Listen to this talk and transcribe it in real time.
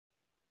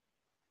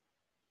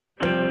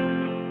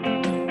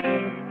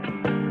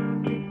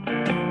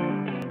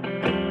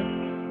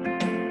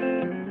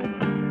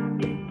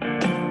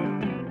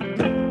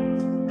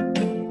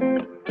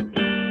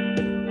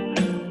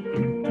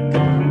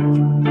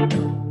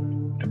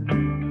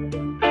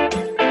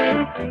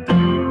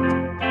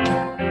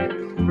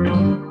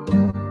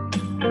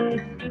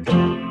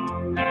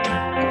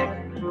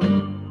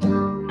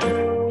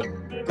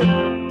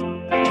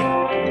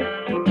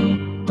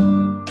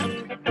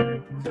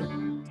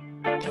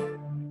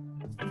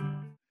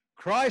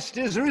Christ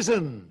is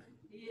risen.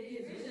 He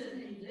is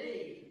risen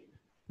indeed.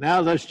 Now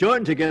let's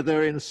join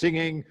together in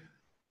singing,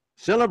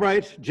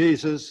 Celebrate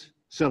Jesus,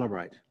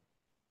 Celebrate.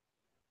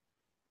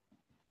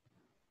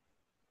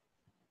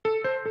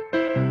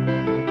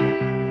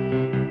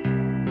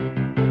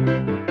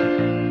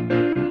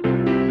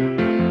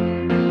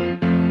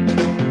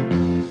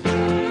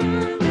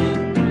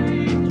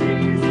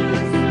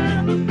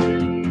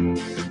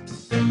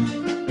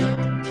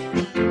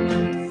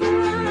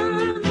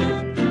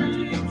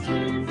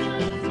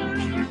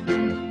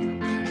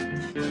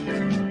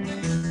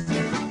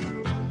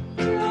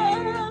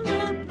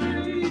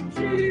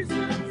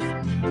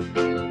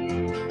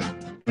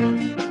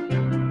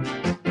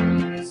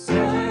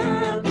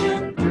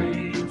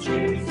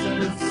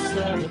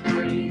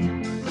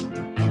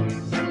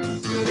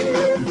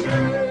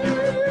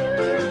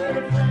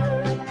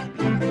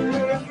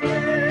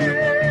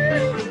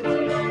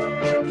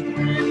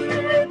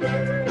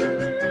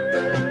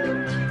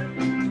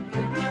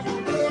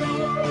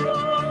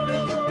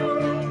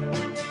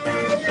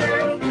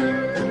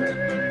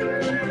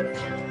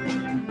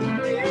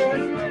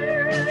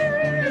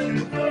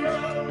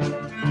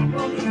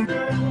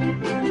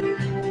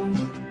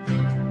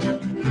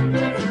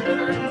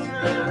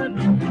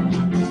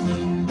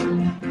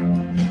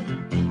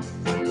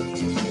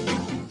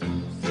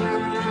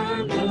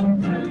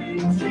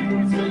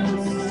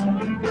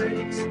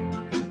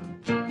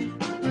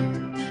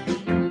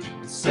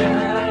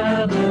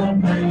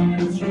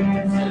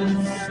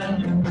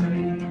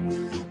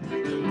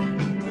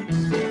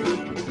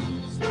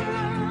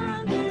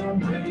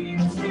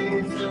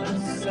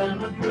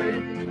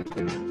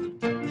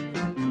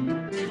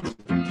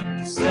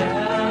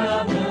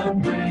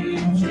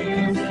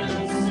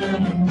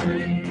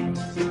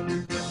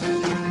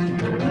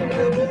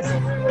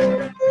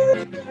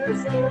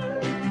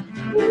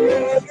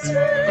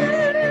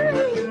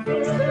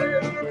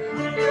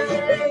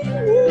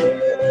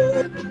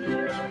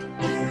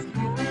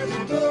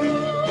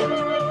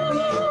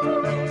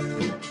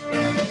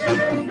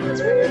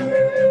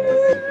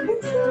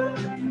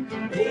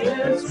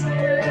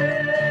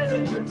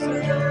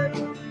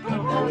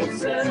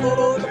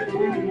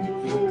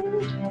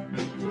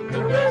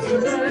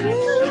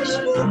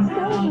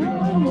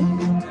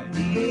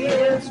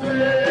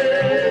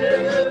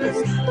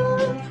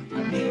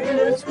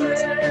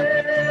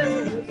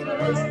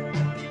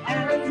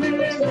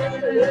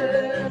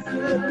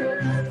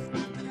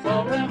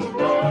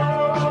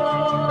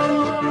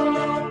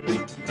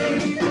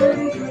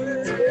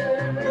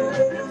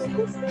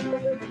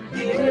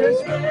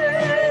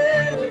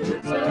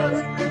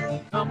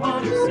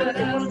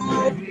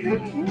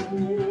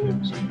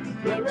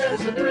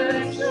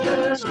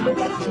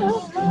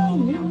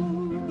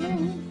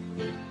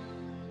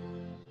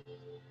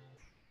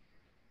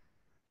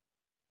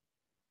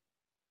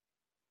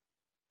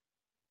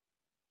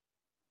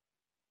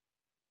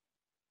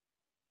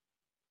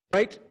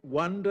 Great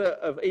wonder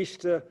of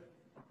Easter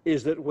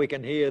is that we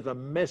can hear the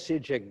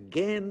message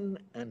again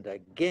and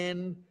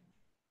again,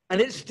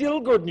 and it's still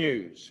good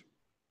news,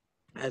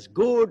 as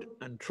good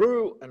and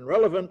true and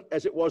relevant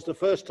as it was the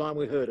first time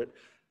we heard it,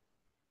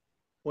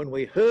 when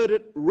we heard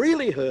it,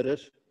 really heard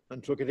it,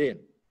 and took it in.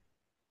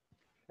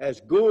 As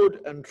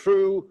good and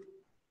true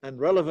and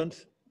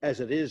relevant as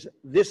it is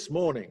this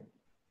morning,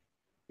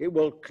 it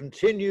will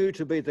continue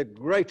to be the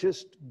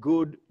greatest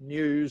good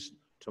news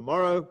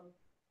tomorrow,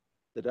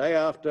 the day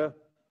after,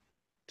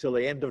 till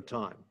the end of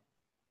time.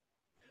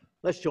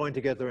 Let's join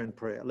together in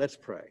prayer. Let's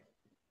pray.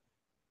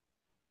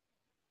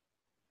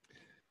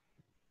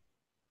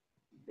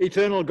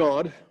 Eternal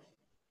God,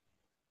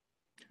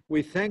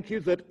 we thank you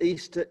that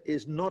Easter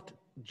is not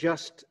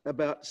just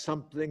about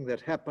something that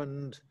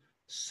happened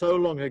so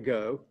long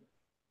ago,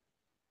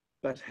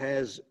 but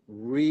has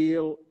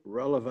real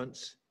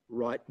relevance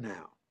right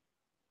now.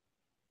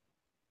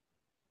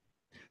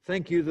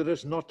 Thank you that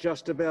it's not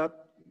just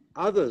about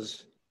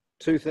others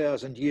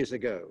 2,000 years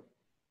ago,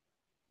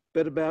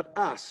 but about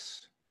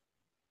us.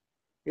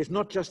 It's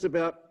not just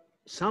about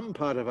some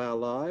part of our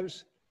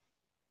lives,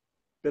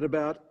 but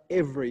about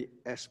every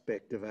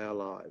aspect of our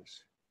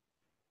lives.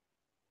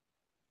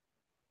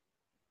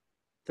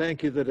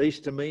 Thank you that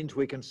Easter means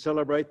we can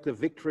celebrate the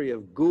victory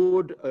of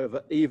good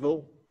over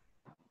evil,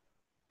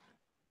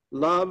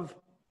 love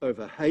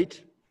over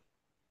hate,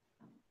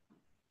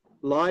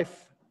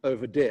 life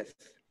over death,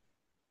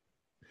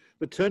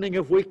 the turning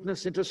of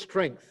weakness into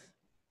strength,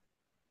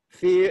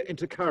 fear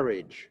into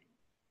courage,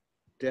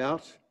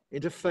 doubt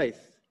into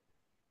faith,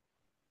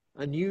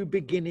 a new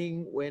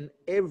beginning when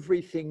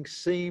everything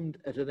seemed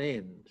at an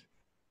end,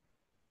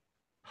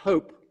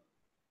 hope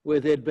where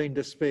there'd been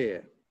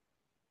despair,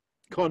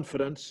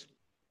 confidence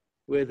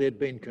where there'd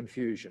been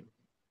confusion.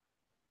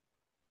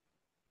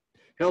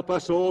 Help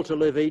us all to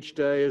live each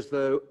day as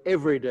though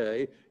every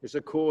day is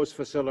a cause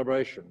for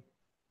celebration.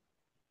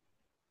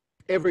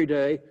 Every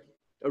day,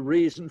 a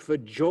reason for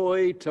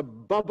joy to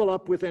bubble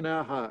up within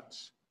our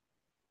hearts.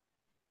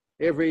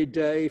 Every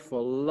day for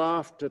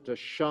laughter to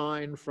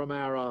shine from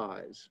our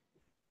eyes.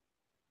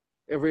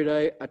 Every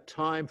day a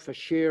time for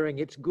sharing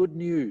its good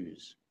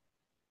news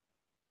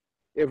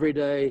every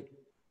day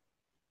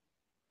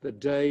the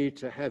day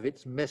to have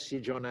its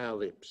message on our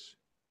lips.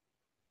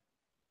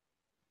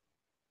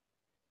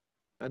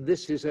 And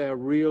this is our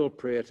real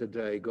prayer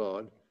today,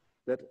 God,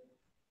 that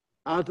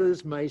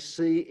others may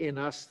see in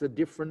us the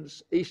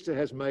difference Easter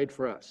has made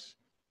for us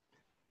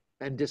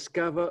and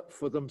discover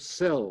for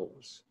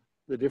themselves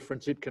the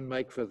difference it can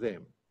make for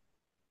them.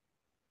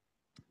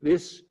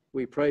 This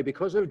we pray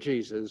because of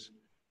Jesus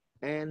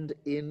and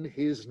in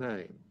his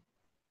name.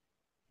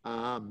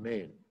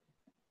 Amen.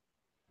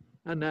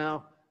 And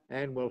now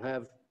Anne will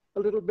have a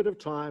little bit of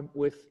time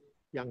with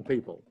young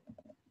people.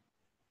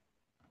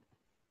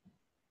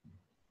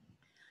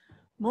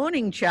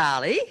 Morning,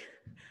 Charlie.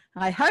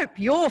 I hope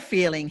you're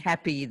feeling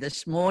happy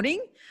this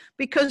morning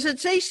because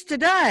it's Easter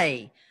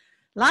Day.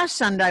 Last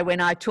Sunday when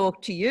I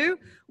talked to you,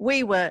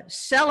 we were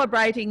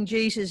celebrating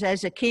Jesus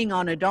as a king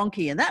on a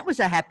donkey, and that was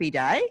a happy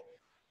day.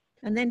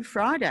 And then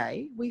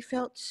Friday, we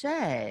felt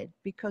sad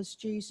because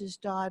Jesus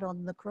died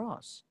on the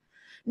cross.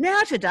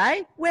 Now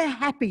today, we're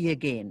happy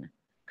again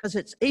because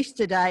it's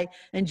Easter Day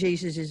and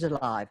Jesus is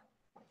alive.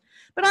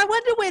 But I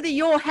wonder whether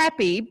you're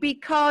happy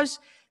because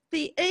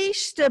the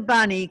Easter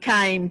Bunny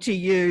came to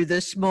you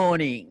this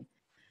morning.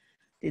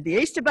 Did the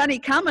Easter Bunny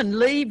come and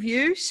leave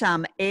you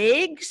some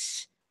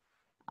eggs?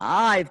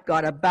 I've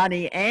got a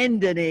bunny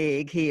and an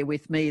egg here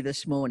with me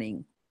this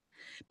morning.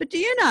 But do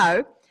you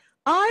know,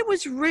 I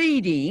was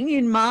reading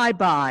in my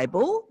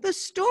Bible the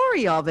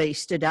story of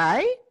Easter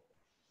Day,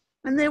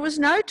 and there was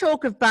no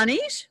talk of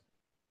bunnies,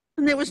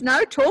 and there was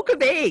no talk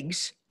of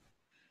eggs.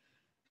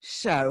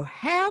 So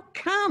how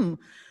come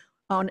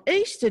on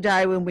Easter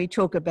Day, when we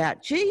talk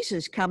about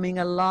Jesus coming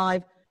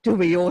alive, do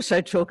we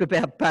also talk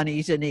about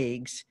bunnies and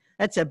eggs?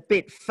 That's a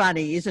bit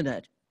funny, isn't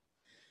it?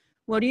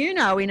 Well, do you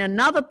know, in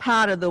another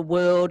part of the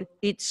world,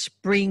 it's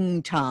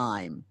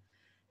springtime.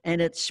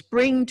 And at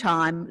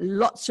springtime,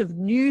 lots of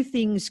new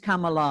things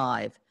come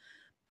alive.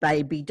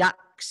 Baby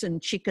ducks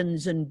and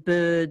chickens and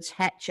birds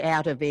hatch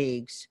out of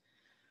eggs.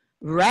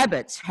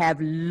 Rabbits have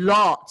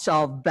lots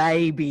of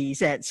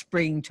babies at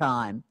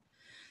springtime.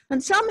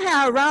 And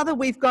somehow or other,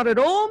 we've got it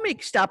all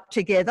mixed up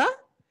together,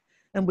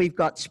 and we've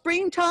got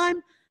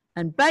springtime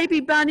and baby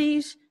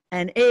bunnies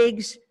and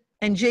eggs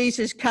and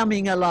Jesus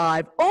coming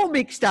alive, all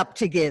mixed up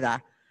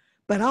together.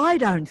 But I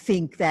don't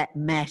think that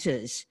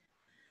matters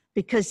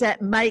because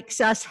that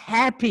makes us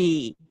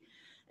happy.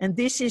 And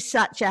this is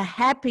such a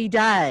happy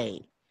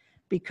day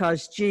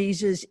because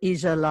Jesus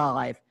is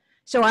alive.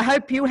 So I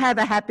hope you have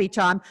a happy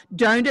time.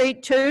 Don't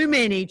eat too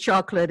many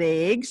chocolate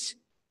eggs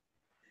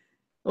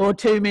or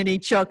too many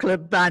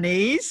chocolate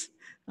bunnies.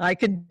 I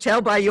can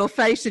tell by your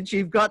face that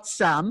you've got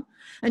some.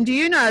 And do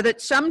you know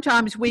that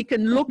sometimes we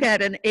can look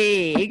at an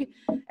egg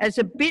as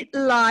a bit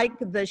like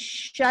the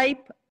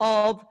shape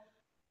of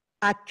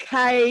a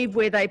cave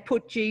where they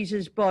put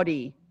Jesus'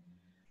 body.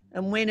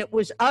 And when it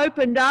was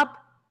opened up,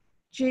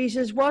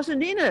 Jesus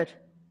wasn't in it.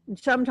 And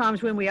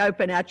sometimes when we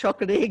open our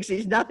chocolate eggs,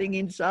 there's nothing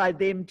inside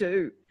them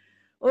too.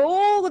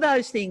 All of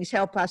those things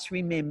help us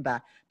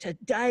remember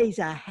today's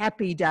a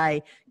happy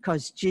day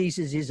because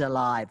Jesus is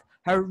alive.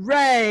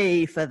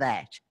 Hooray for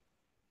that.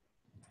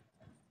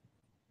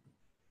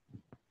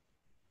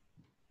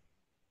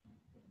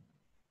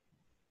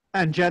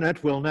 And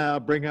Janet will now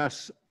bring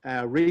us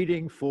our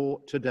reading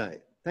for today.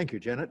 Thank you,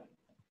 Janet.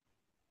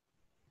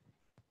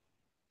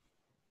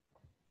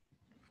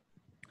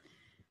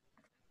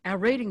 Our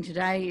reading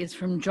today is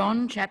from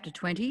John chapter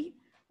 20,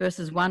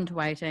 verses 1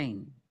 to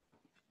 18.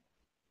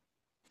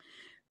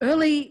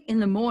 Early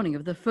in the morning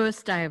of the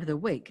first day of the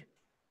week,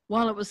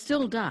 while it was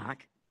still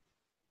dark,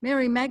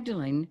 Mary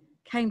Magdalene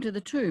came to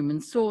the tomb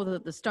and saw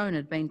that the stone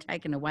had been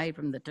taken away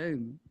from the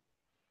tomb.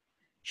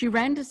 She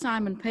ran to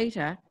Simon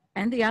Peter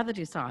and the other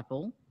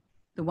disciple,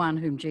 the one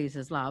whom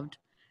Jesus loved,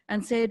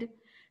 and said,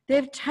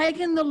 "They've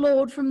taken the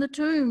Lord from the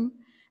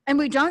tomb, and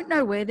we don't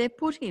know where they've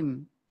put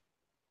him."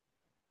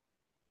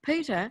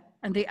 Peter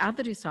and the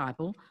other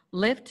disciple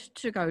left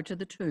to go to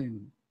the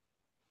tomb.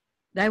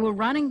 They were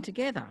running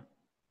together,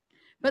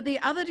 but the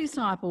other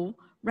disciple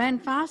ran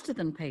faster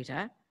than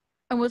Peter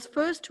and was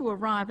first to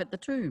arrive at the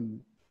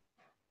tomb.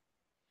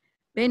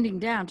 Bending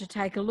down to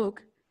take a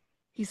look,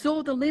 he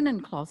saw the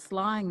linen cloths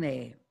lying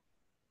there,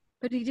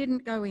 but he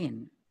didn't go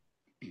in.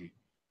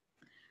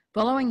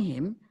 Following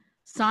him,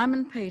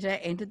 Simon Peter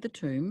entered the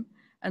tomb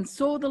and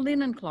saw the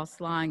linen cloths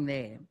lying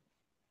there.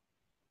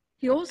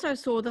 He also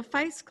saw the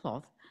face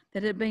cloth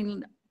that had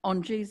been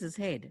on Jesus'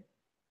 head.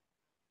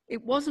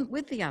 It wasn't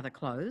with the other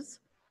clothes,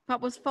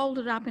 but was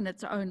folded up in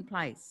its own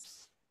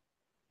place.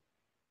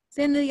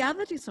 Then the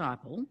other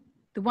disciple,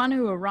 the one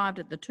who arrived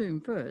at the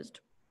tomb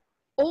first,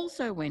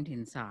 also went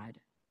inside.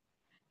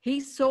 He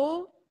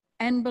saw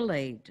and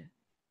believed.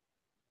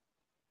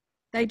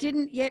 They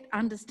didn't yet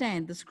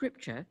understand the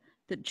scripture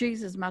that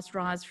Jesus must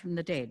rise from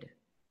the dead.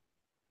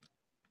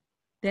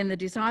 Then the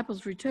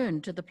disciples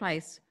returned to the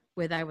place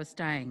where they were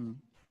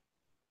staying.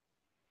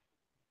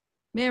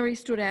 Mary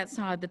stood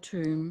outside the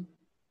tomb,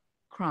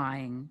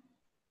 crying.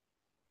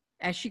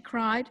 As she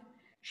cried,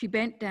 she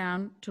bent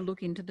down to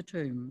look into the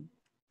tomb.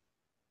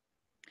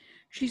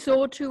 She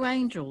saw two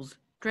angels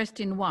dressed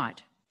in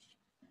white,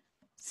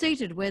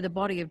 seated where the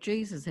body of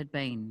Jesus had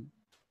been,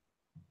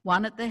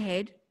 one at the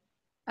head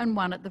and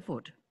one at the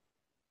foot.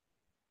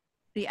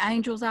 The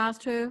angels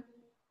asked her,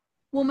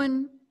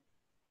 "Woman,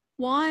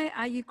 why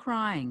are you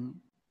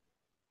crying?"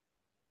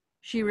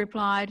 She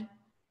replied,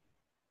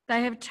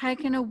 "They have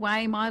taken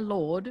away my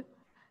Lord,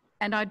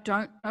 and I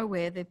don't know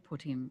where they've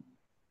put him."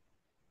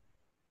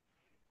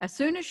 As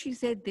soon as she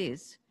said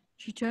this,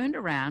 she turned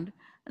around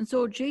and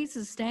saw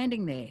Jesus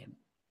standing there.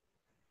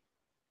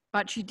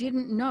 But she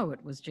didn't know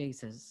it was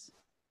Jesus.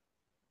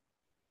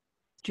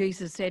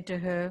 Jesus said to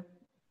her,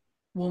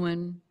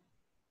 "Woman,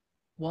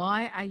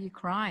 why are you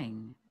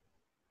crying?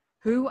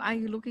 Who are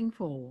you looking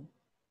for?"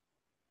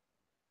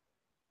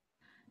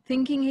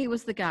 Thinking he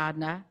was the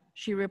gardener,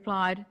 she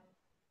replied,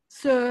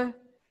 "Sir,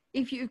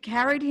 if you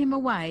carried him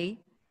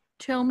away,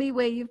 tell me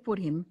where you've put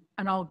him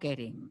and I'll get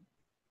him."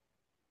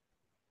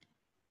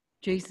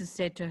 Jesus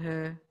said to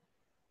her,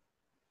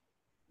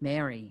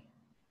 "Mary."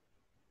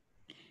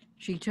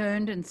 She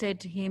turned and said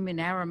to him in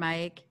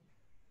Aramaic,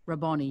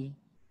 "Rabboni,"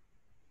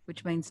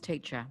 which means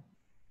teacher.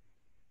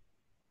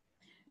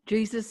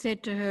 Jesus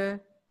said to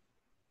her,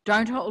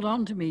 "Don't hold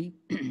on to me,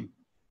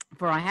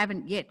 for I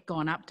haven't yet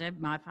gone up to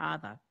my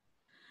Father.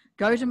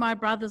 Go to my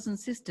brothers and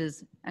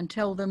sisters and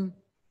tell them,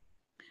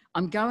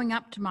 I'm going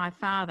up to my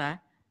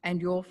Father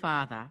and your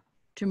Father,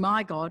 to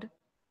my God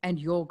and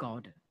your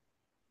God."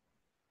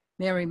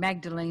 Mary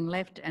Magdalene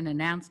left and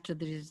announced to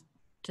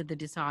the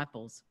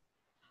disciples,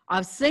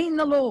 "I've seen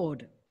the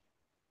Lord."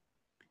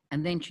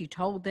 And then she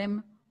told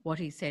them what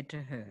he said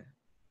to her.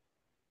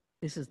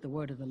 This is the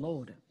word of the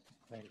Lord.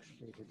 Thanks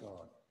be to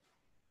God.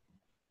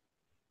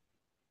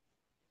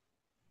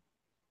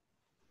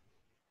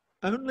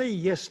 Only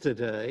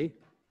yesterday,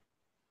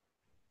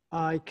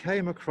 I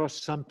came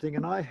across something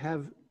and I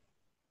have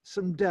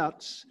some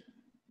doubts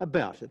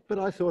about it, but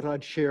I thought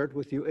I'd share it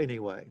with you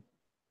anyway.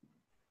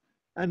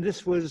 And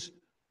this was,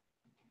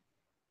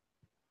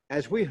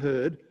 as we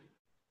heard,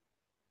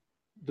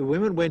 the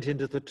women went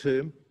into the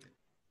tomb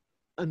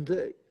and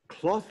the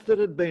cloth that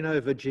had been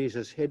over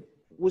Jesus' head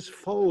was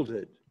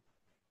folded.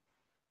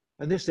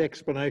 And this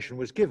explanation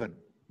was given,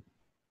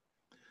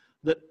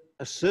 that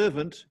a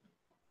servant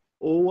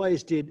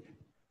always did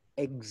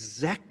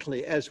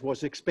exactly as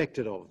was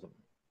expected of them.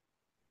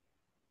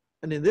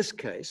 And in this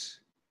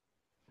case,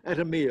 at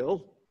a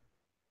meal,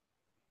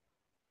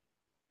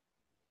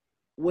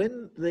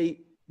 when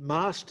the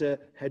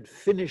master had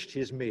finished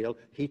his meal,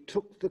 he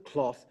took the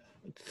cloth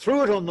and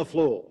threw it on the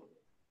floor.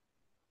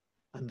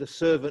 And the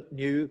servant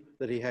knew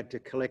that he had to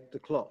collect the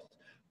cloth.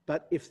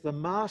 But if the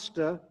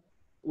master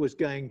was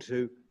going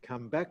to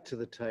come back to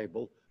the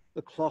table,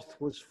 the cloth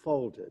was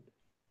folded.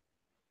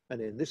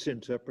 And in this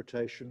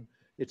interpretation,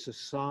 it's a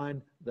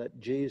sign that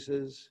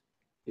Jesus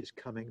is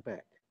coming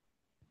back.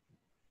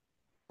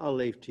 I'll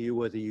leave to you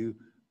whether you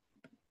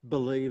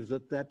believe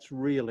that that's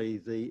really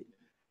the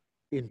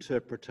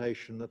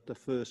interpretation that the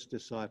first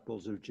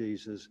disciples of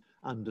Jesus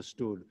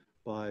understood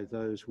by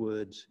those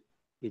words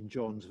in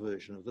John's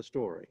version of the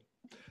story.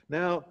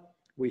 Now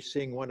we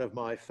sing one of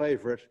my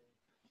favourite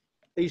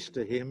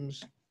Easter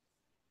hymns,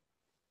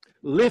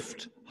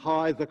 "Lift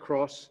high the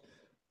cross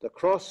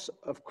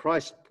of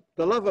Christ,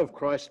 the love of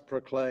Christ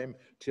proclaim,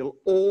 till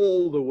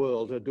all the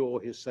world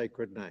adore his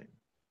sacred name."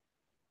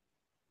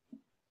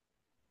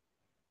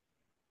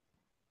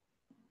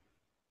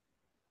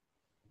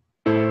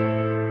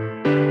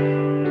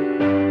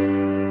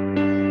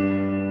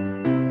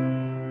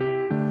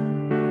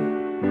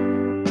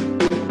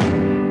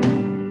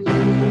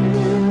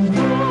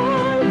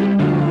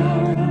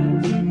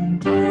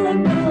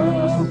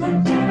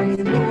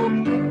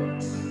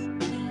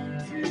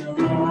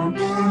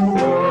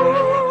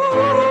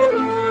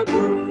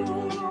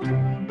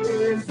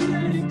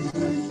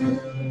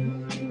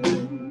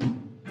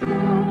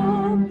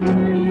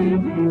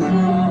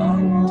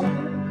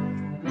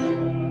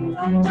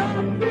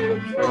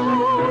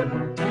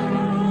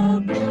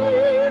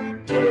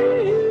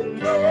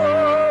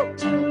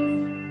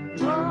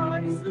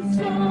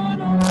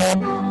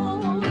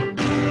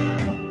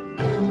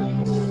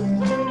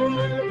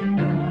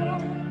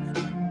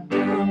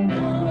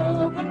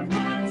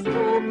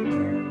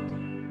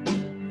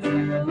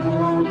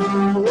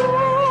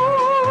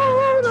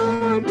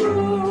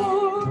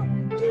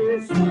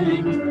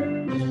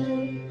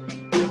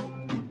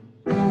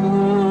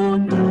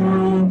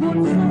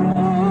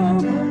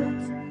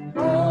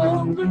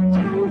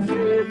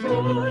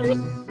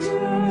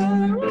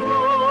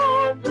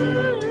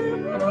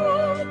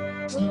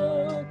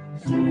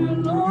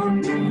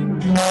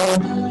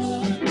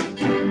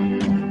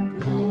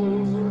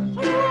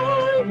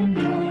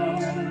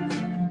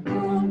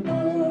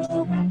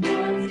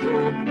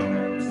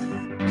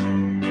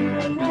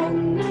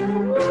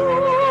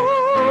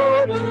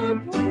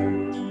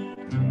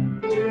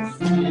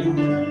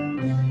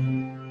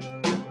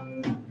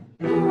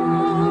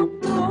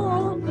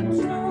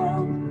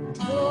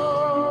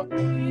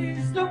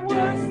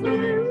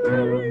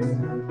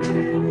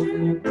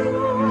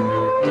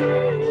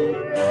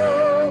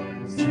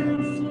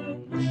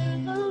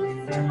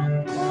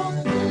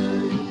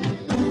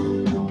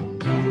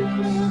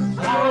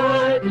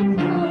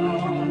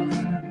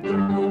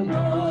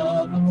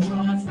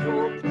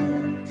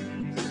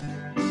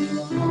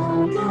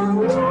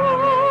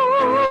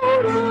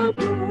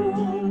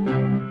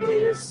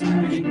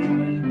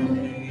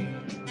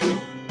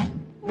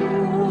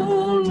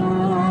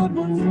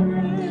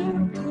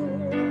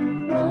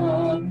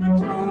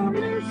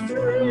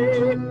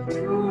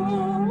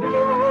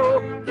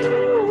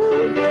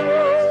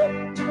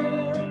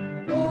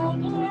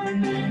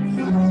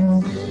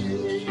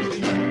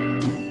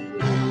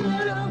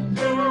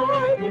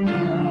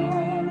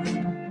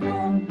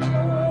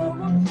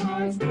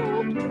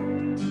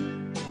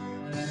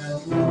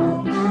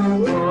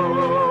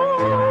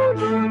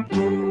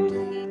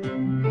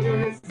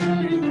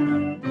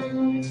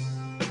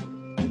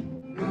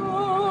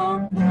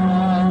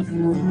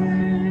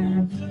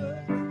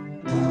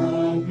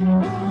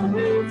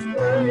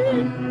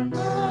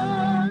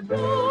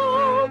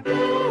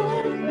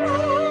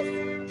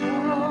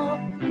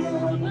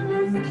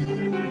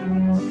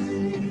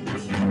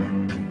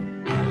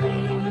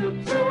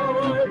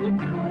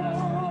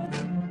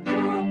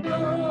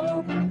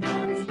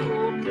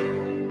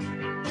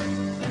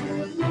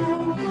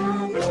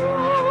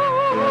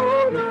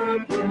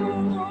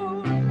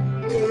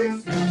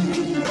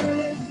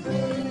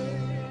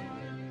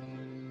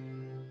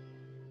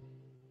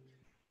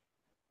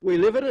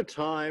 live at a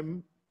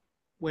time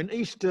when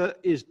Easter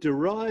is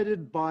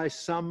derided by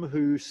some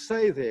who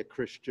say they're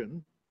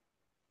Christian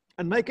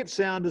and make it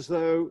sound as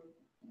though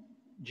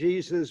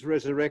Jesus'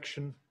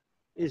 resurrection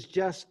is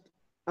just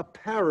a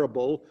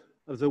parable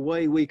of the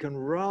way we can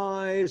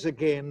rise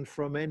again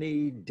from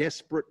any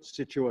desperate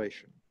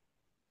situation.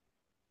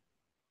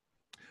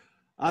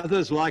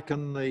 Others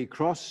liken the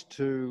cross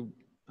to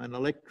an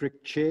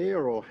electric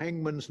chair or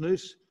hangman's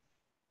noose,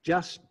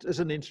 just as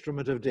an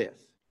instrument of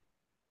death,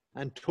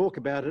 and talk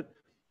about it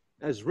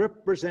as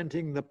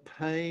representing the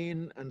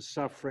pain and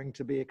suffering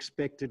to be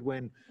expected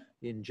when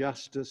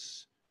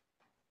injustice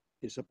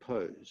is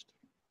opposed.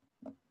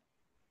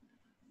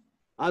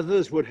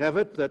 Others would have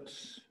it that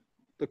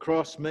the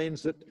cross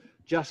means that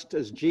just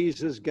as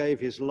Jesus gave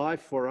his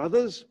life for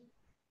others,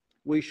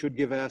 we should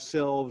give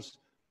ourselves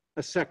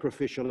as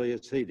sacrificially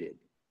as he did.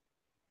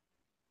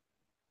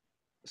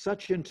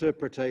 Such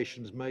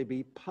interpretations may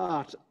be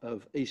part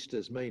of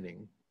Easter's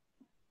meaning,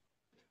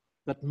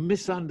 but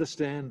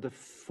misunderstand the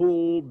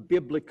full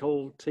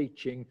biblical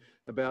teaching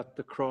about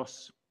the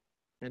cross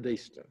and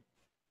Easter.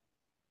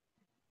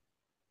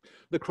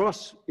 The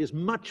cross is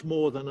much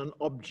more than an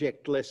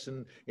object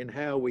lesson in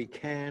how we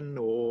can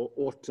or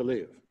ought to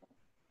live,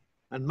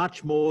 and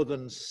much more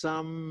than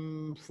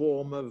some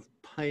form of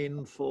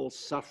painful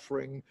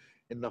suffering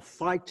in the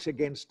fight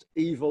against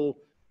evil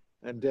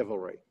and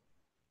devilry.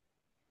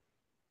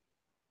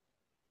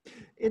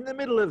 In the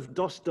middle of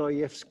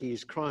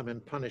Dostoevsky's Crime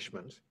and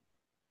Punishment,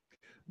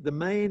 the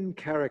main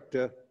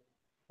character,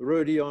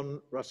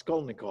 Rodion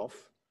Raskolnikov,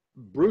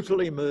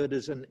 brutally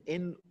murders an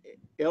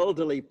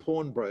elderly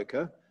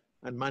pawnbroker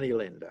and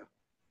moneylender,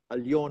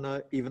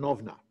 Alyona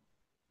Ivanovna.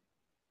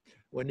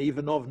 When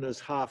Ivanovna's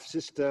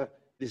half-sister,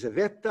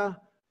 Lizaveta,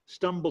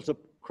 stumbles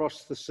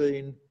across the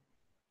scene,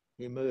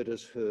 he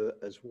murders her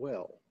as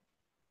well.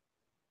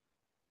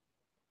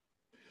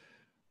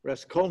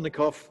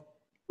 Raskolnikov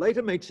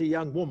later meets a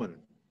young woman,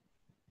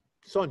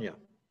 Sonia,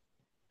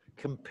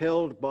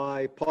 compelled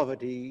by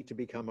poverty to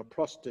become a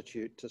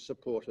prostitute to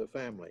support her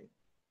family.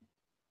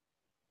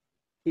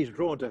 He's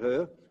drawn to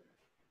her,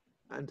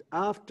 and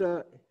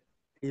after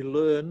he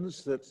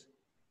learns that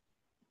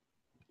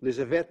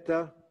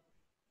Lizaveta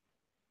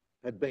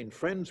had been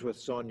friends with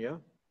Sonia,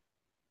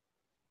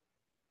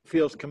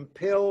 feels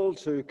compelled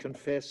to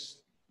confess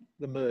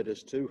the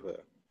murders to her.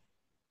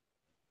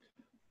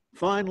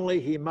 Finally,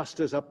 he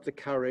musters up the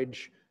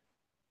courage,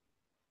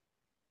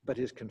 but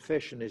his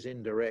confession is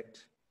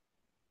indirect.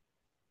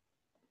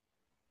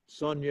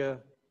 Sonia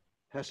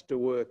has to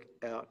work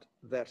out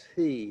that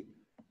he,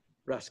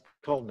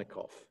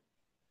 Raskolnikov,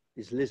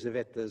 is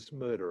Lizaveta's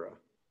murderer.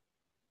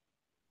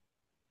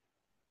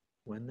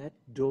 When that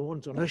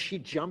dawns on her, she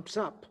jumps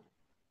up,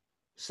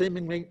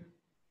 seemingly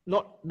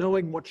not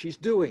knowing what she's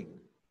doing,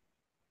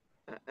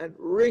 and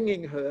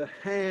wringing her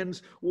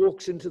hands,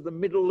 walks into the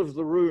middle of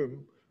the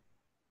room,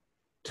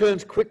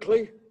 turns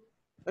quickly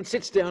and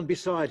sits down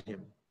beside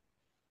him,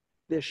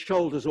 their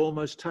shoulders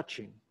almost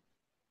touching.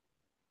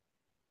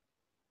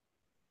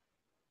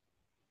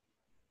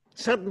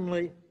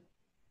 Suddenly,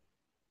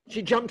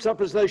 she jumps up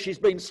as though she's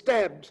been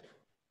stabbed,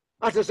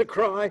 utters a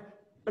cry,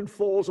 and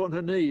falls on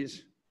her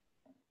knees.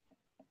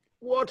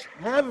 "What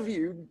have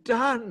you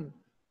done?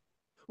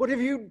 What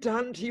have you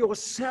done to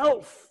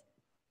yourself?"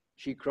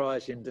 she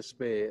cries in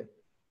despair,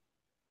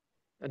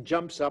 and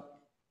jumps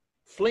up,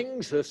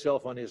 flings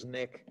herself on his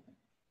neck,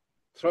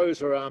 throws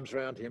her arms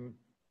around him,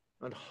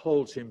 and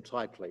holds him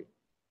tightly.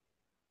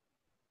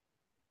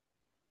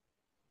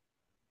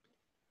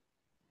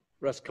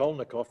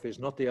 Raskolnikov is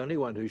not the only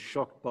one who's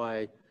shocked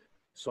by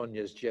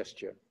Sonia's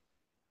gesture.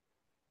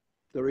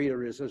 The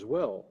reader is as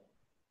well.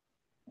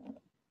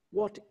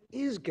 What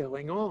is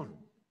going on?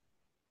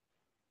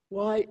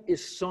 Why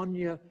is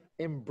Sonia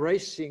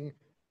embracing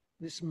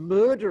this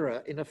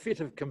murderer in a fit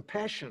of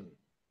compassion?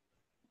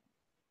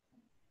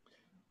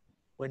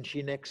 When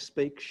she next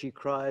speaks, she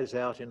cries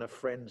out in a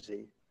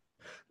frenzy,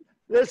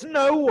 "There's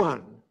no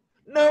one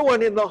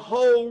in the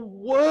whole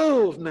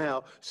world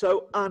now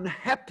so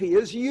unhappy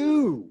as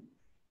you,"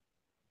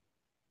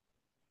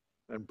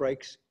 and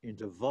breaks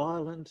into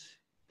violent,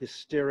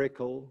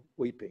 hysterical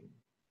weeping.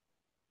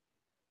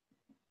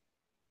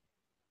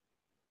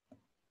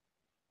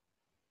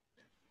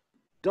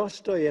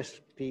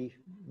 Dostoevsky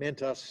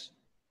meant us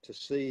to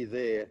see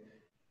there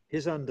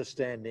his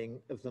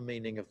understanding of the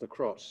meaning of the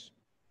cross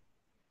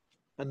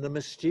and the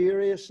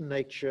mysterious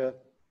nature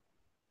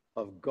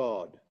of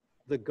God,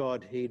 the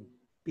God he'd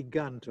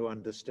begun to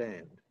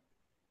understand.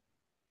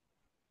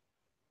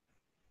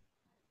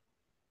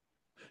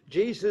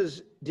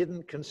 Jesus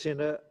didn't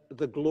consider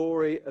the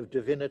glory of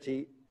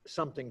divinity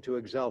something to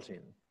exult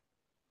in.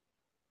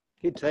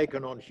 He'd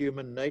taken on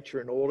human nature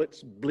in all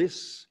its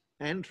bliss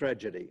and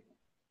tragedy.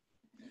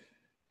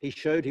 He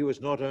showed he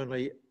was not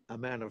only a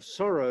man of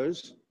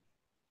sorrows,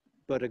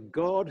 but a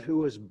God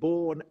who has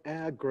borne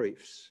our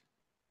griefs.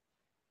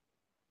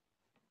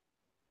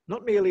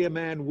 Not merely a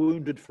man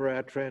wounded for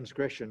our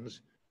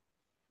transgressions,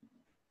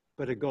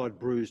 but a God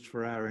bruised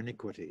for our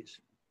iniquities.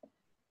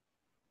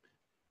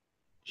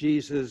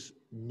 Jesus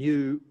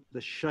knew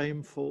the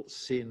shameful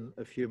sin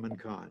of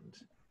humankind.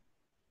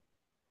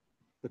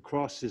 The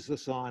cross is the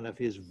sign of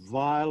his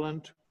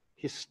violent,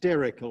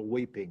 hysterical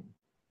weeping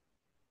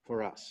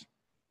for us.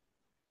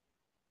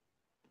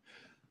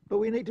 But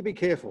we need to be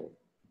careful.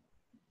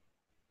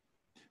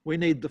 We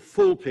need the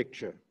full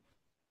picture,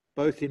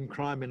 both in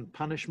crime and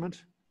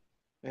punishment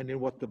and in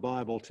what the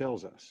Bible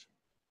tells us.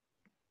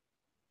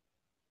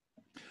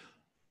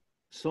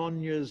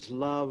 Sonia's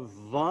love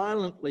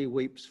violently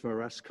weeps for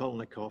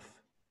Raskolnikov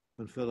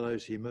and for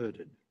those he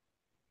murdered,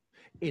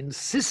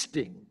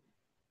 insisting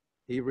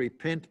he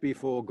repent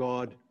before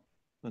God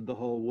and the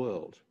whole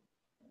world.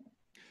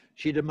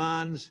 She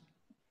demands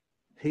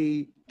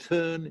he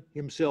turn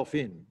himself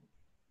in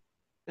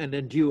and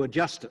endure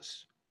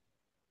justice.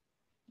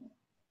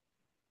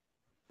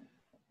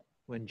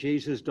 When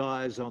Jesus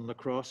dies on the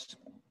cross,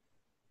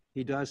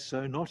 he does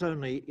so not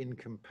only in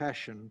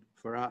compassion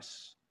for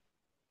us,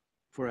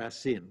 for our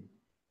sin,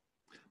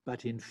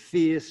 but in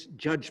fierce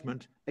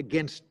judgment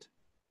against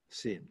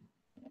sin.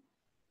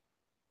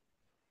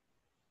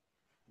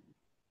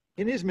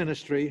 In his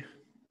ministry,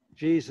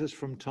 Jesus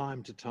from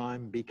time to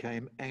time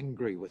became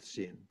angry with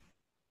sin,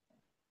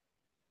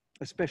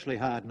 especially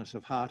hardness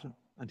of heart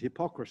and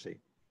hypocrisy.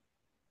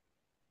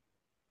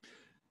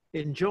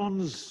 In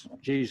John's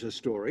Jesus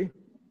story,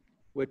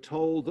 we're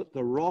told that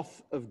the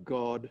wrath of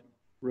God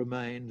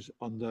remains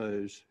on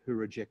those who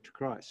reject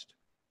Christ.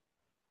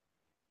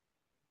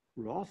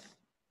 Wrath?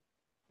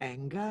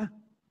 Anger?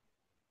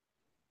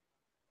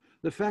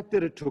 The fact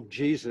that it took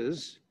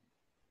Jesus,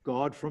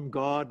 God from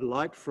God,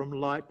 light from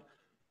light,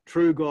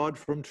 true God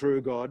from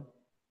true God,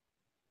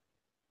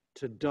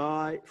 to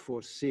die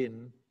for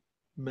sin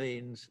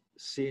means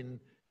sin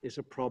is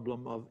a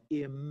problem of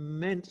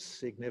immense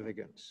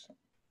significance,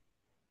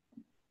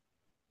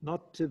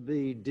 not to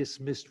be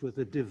dismissed with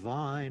a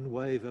divine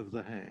wave of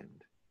the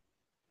hand.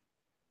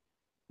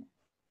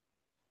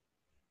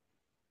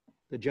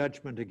 The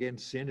judgment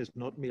against sin is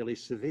not merely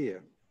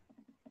severe.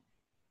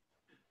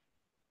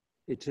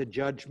 It's a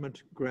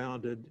judgment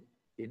grounded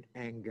in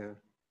anger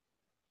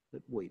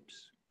that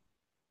weeps.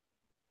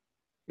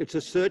 It's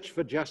a search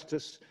for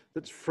justice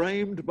that's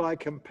framed by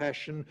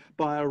compassion,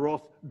 by a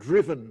wrath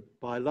driven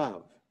by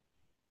love.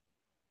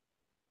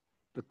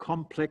 The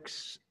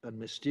complex and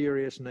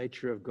mysterious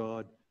nature of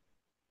God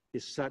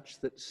is such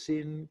that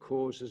sin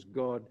causes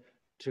God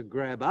to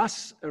grab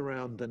us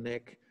around the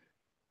neck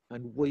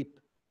and weep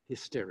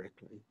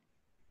hysterically.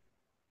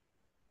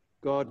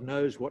 God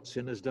knows what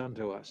sin has done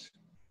to us,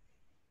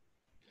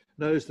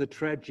 knows the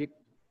tragic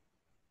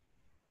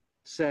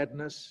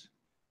sadness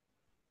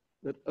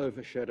that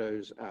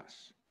overshadows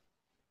us.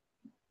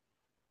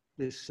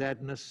 This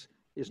sadness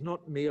is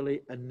not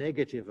merely a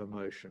negative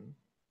emotion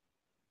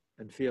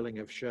and feeling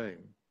of shame.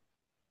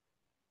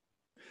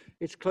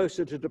 It's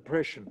closer to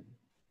depression,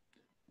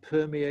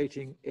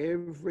 permeating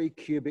every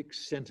cubic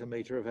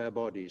centimetre of our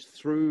bodies,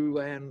 through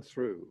and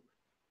through.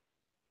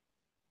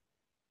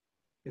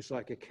 It's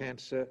like a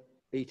cancer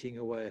eating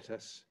away at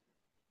us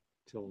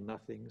till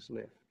nothing's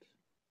left.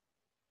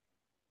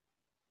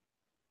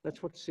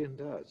 That's what sin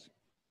does.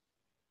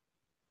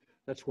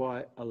 That's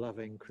why a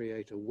loving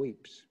Creator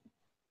weeps.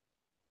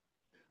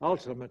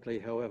 Ultimately,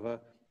 however,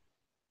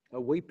 a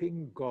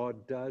weeping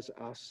God does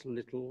us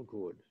little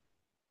good.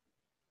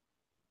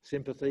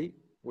 Sympathy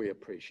we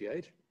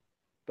appreciate,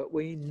 but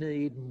we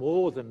need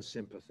more than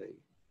sympathy.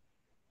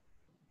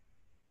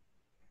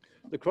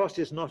 The cross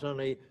is not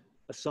only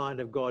a sign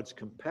of God's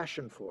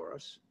compassion for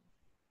us,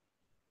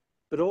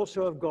 but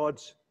also of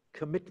God's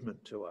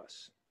commitment to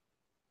us.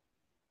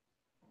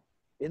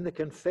 In the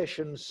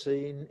confession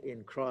scene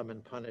in Crime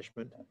and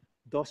Punishment,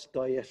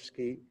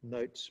 Dostoevsky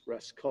notes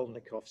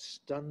Raskolnikov's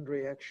stunned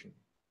reaction.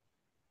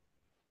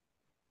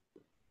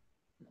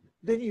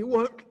 "Then you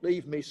won't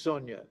leave me,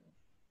 Sonia,"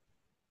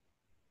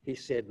 he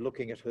said,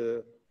 looking at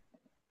her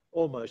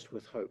almost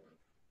with hope.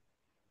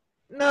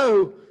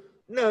 "No,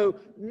 no,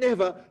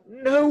 never,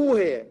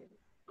 nowhere,"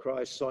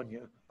 cries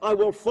Sonia. "I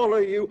will follow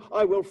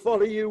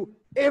you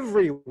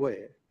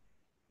everywhere."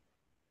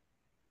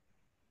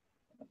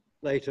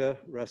 Later,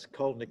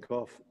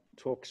 Raskolnikov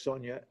talks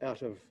Sonia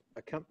out of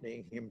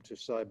accompanying him to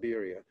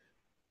Siberia,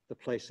 the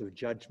place of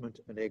judgment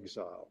and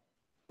exile,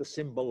 the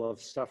symbol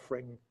of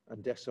suffering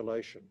and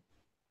desolation.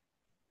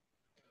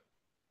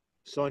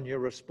 Sonia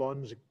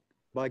responds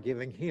by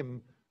giving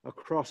him a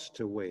cross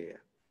to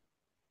wear,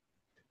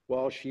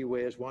 while she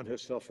wears one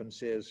herself and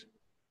says,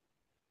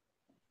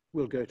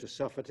 "We'll go to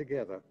suffer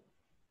together.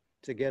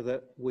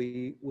 Together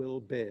we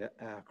will bear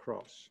our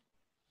cross."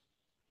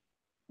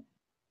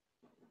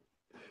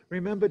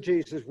 Remember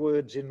Jesus'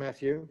 words in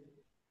Matthew?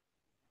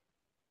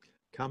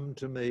 "Come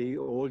to me,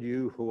 all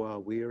you who are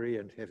weary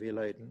and heavy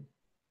laden.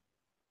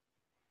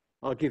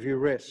 I'll give you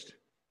rest.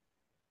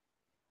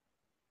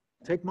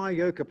 Take my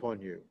yoke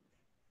upon you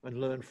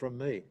and learn from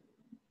me.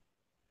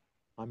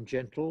 I'm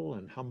gentle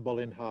and humble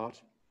in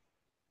heart,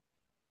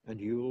 and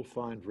you'll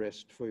find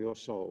rest for your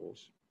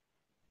souls.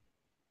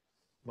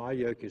 My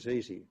yoke is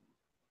easy,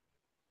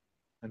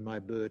 and my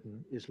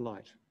burden is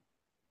light."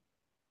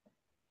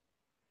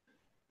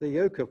 The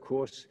yoke, of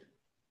course,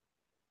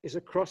 is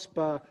a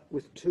crossbar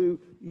with two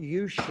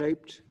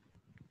U-shaped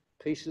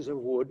pieces of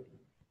wood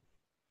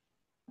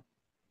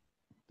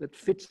that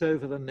fits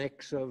over the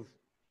necks of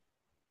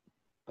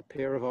a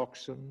pair of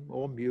oxen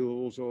or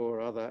mules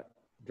or other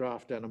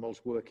draft animals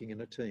working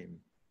in a team.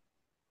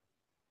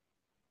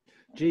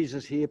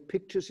 Jesus here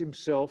pictures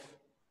himself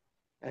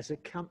as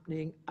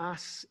accompanying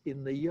us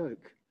in the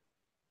yoke,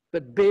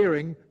 but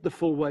bearing the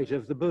full weight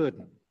of the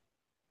burden.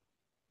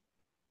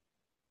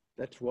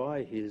 That's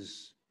why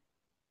his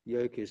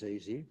yoke is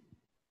easy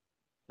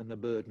and the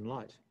burden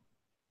light,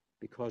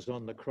 because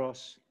on the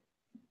cross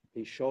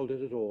he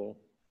shouldered it all,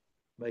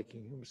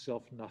 making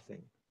himself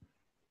nothing,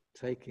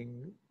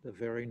 taking the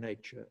very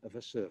nature of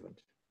a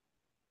servant.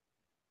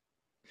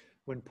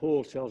 When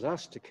Paul tells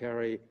us to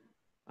carry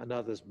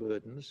another's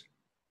burdens,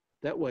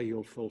 that way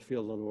you'll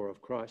fulfill the law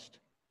of Christ,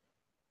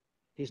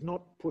 he's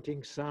not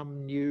putting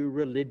some new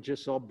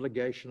religious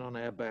obligation on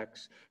our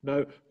backs.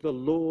 No, the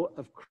law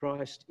of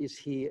Christ is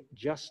here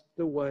just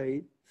the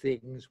way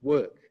things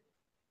work.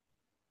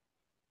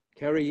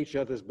 Carry each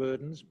other's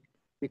burdens,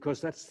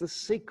 because that's the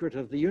secret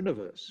of the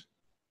universe.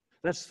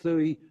 That's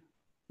the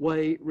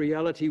way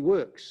reality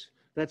works.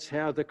 That's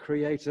how the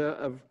creator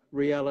of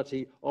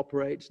reality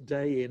operates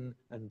day in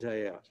and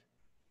day out.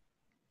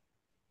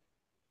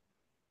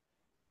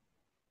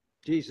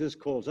 Jesus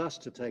calls us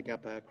to take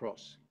up our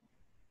cross,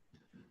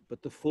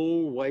 but the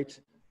full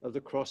weight of the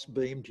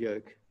cross-beamed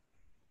yoke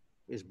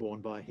is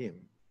borne by him,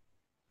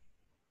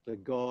 the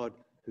God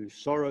who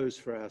sorrows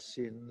for our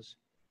sins,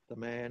 the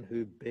man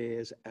who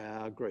bears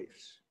our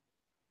griefs.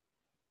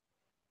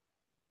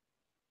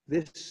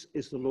 This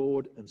is the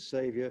Lord and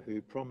Saviour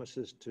who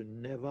promises to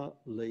never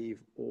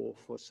leave or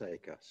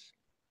forsake us,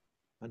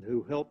 and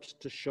who helps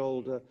to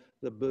shoulder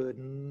the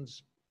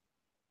burdens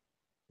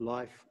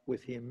life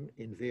with him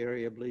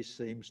invariably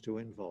seems to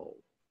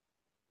involve,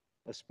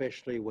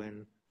 especially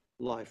when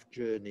life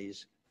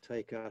journeys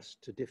take us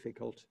to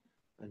difficult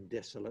and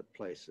desolate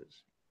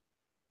places.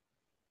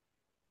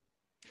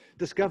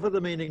 Discover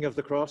the meaning of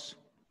the cross,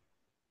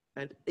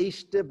 and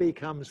Easter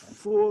becomes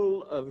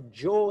full of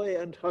joy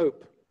and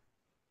hope.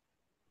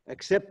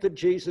 Accept that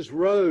Jesus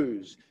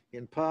rose,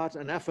 in part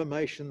an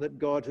affirmation that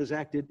God has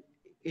acted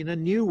in a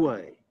new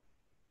way.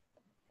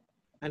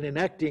 And in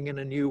acting in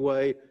a new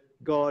way,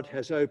 God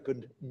has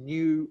opened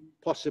new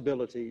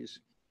possibilities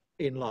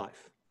in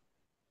life.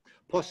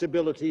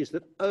 Possibilities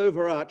that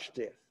overarch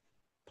death.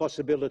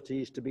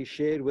 Possibilities to be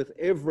shared with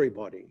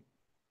everybody,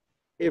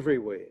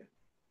 everywhere,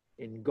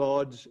 in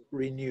God's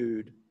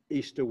renewed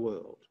Easter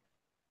world.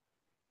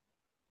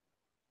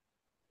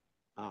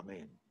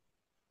 Amen.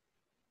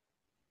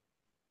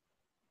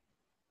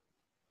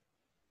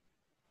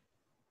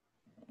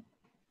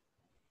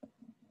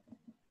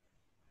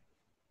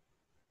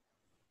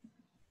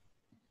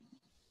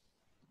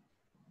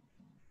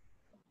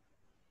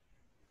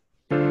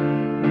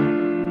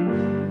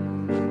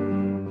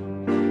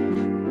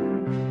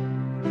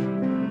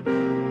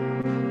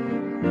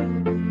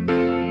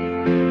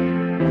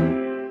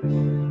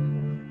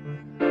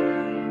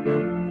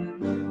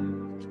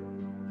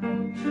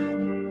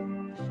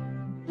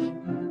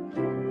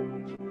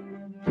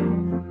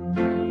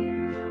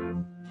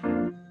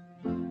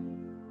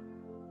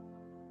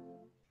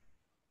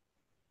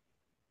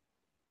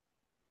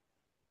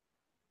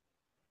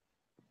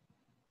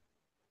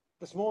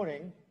 This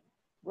morning,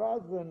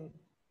 rather than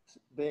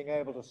being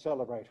able to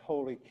celebrate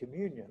Holy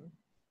Communion,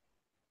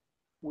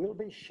 we'll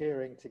be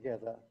sharing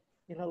together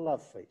in a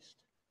love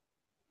feast.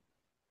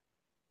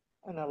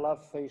 And a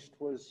love feast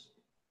was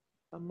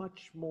a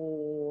much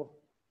more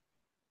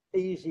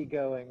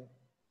easygoing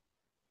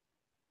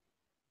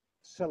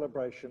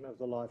celebration of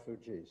the life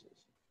of Jesus,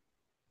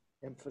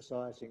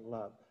 emphasizing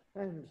love.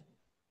 And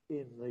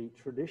in the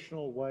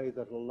traditional way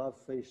that a love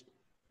feast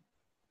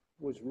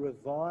was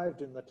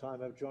revived in the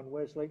time of John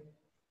Wesley,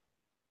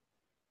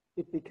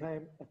 it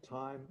became a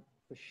time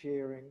for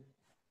sharing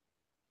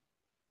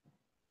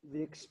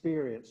the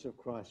experience of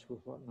Christ with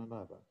one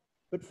another.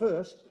 But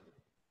first,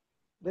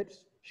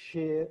 let's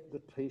share the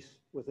peace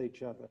with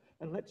each other.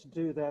 And let's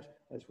do that,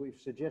 as we've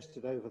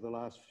suggested over the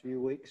last few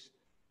weeks,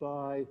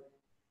 by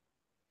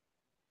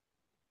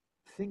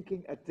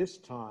thinking at this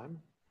time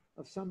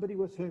of somebody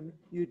with whom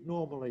you'd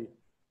normally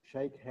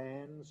shake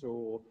hands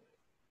or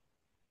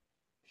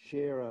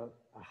share a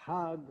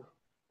hug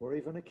or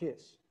even a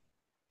kiss.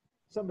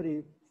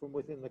 Somebody from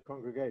within the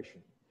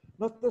congregation.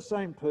 Not the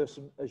same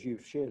person as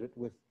you've shared it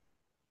with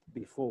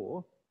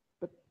before,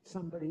 but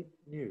somebody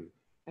new.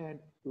 And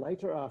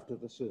later after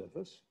the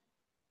service,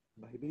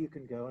 maybe you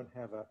can go and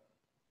have a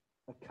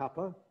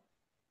cuppa,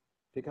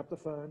 pick up the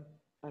phone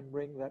and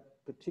ring that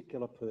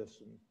particular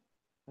person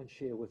and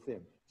share with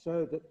them.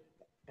 So that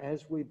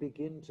as we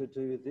begin to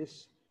do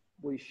this,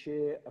 we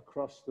share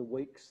across the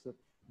weeks that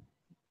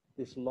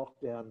this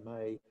lockdown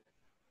may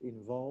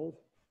involve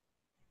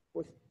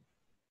with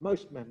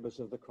most members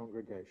of the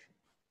congregation.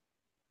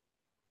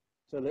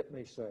 So let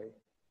me say,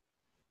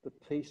 the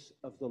peace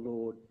of the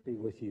Lord be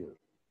with you.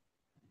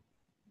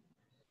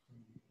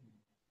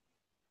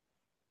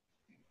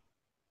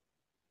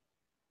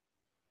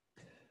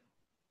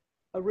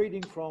 A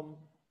reading from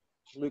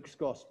Luke's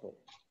Gospel.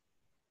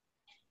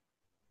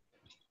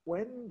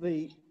 When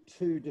the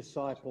two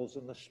disciples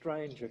and the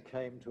stranger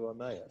came to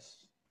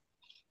Emmaus,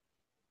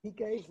 he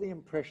gave the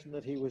impression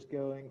that he was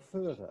going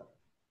further,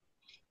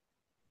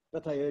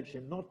 but they urged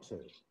him not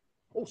to.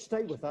 "Oh,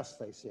 stay with us,"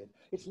 they said.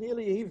 "It's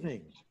nearly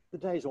evening. The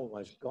day's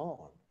almost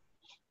gone."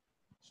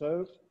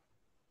 So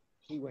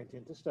he went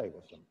in to stay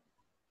with them.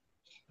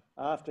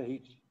 After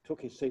he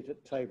took his seat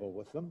at table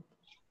with them,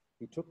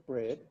 he took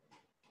bread,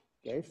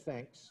 gave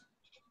thanks,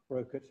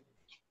 broke it,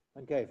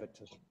 and gave it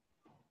to them.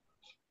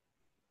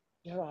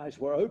 Their eyes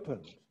were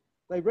opened.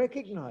 They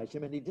recognized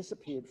him, and he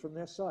disappeared from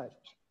their sight.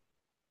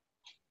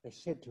 They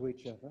said to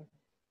each other,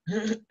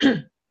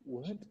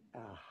 "Weren't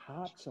our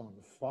hearts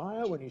on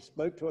fire when he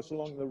spoke to us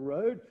along the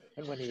road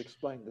and when he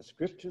explained the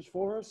scriptures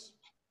for us?"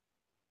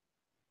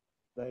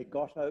 They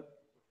got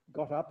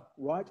up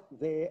right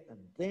there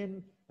and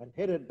then and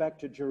headed back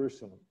to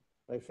Jerusalem.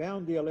 They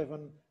found the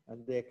 11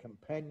 and their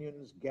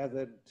companions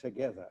gathered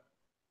together.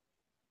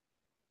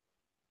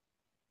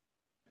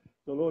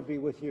 The Lord be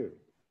with you.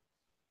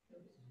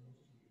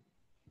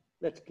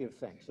 Let's give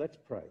thanks. Let's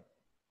pray.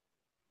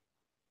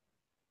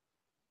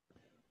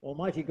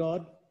 Almighty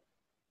God,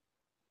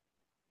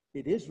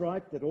 it is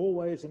right that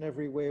always and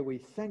everywhere we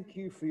thank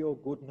you for your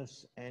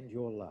goodness and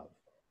your love.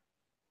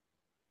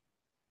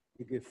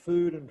 You give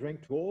food and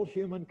drink to all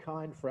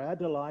humankind for our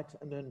delight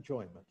and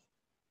enjoyment,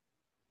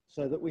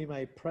 so that we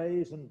may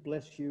praise and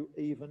bless you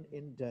even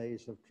in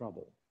days of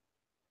trouble.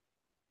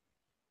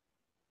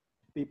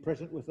 Be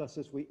present with us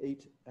as we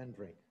eat and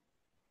drink.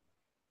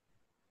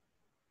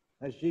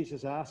 As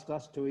Jesus asked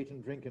us to eat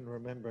and drink in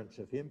remembrance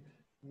of him,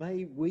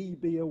 may we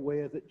be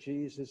aware that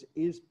Jesus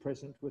is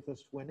present with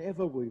us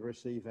whenever we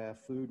receive our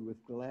food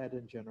with glad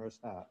and generous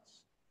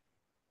hearts.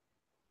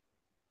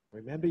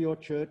 Remember your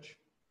church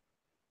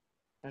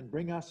and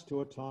bring us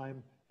to a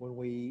time when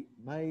we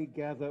may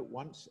gather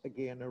once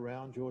again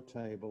around your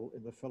table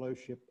in the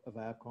fellowship of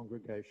our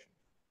congregation.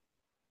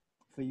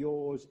 For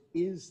yours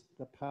is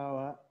the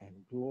power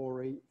and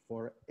glory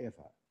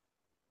forever.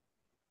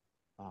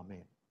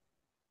 Amen.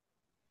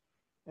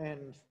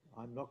 And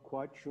I'm not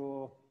quite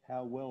sure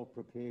how well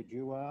prepared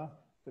you are,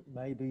 but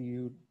maybe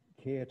you'd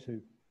care to,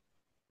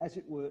 as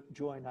it were,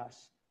 join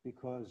us,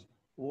 because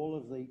all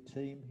of the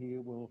team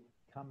here will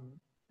come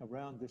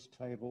around this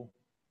table.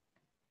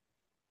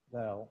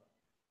 They'll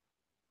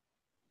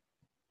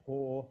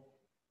pour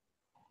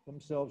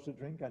themselves a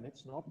drink, and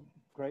it's not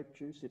grape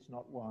juice, it's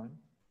not wine,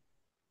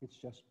 it's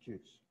just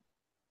juice.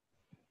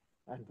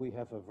 And we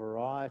have a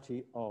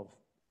variety of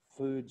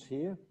foods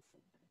here.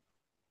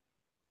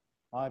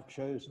 I've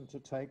chosen to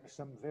take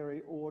some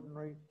very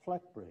ordinary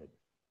flatbread,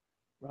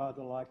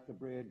 rather like the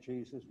bread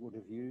Jesus would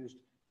have used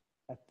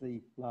at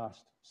the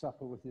Last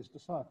Supper with his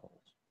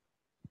disciples.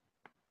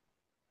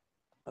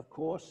 Of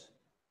course,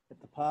 at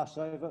the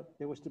Passover,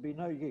 there was to be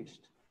no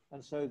yeast,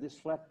 and so this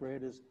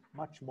flatbread is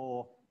much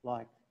more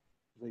like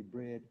the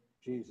bread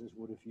Jesus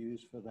would have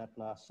used for that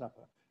Last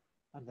Supper.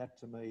 And that,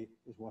 to me,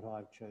 is what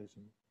I've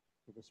chosen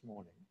for this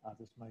morning.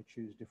 Others may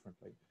choose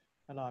differently.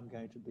 And I'm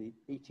going to be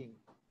eating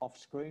off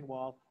screen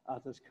while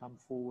others come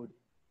forward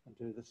and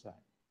do the same.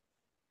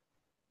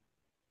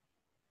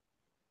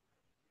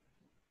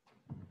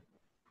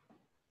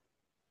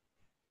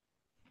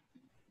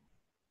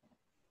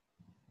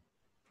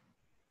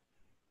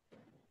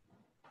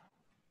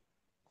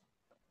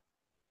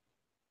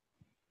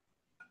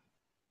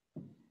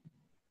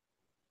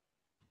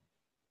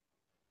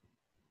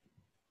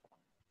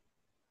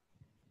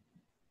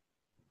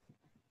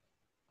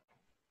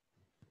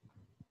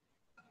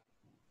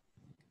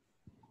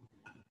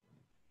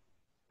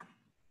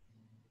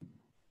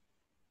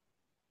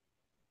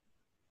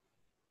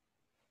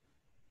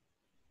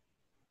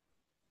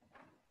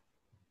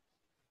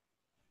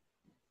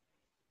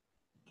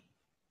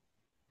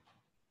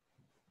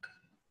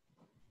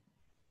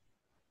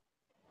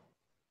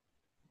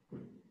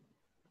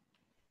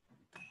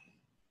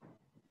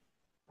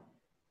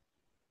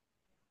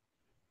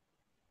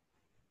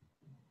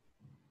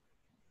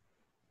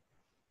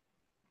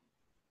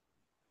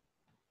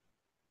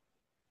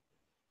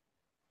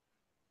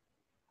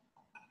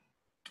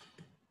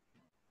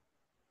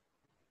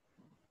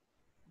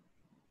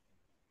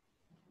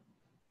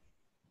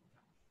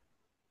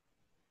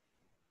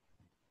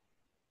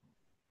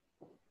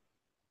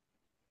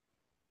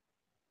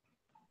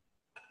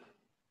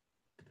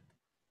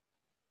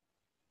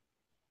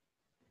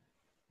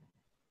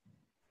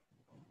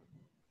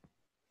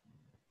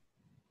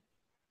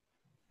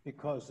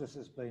 Because this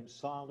has been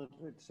silent,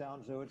 it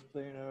sounds as though it's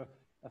been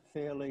a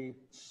fairly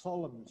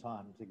solemn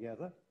time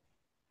together.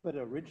 But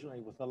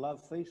originally with the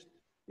love feast,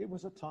 it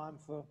was a time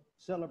for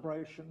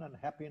celebration and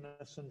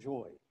happiness and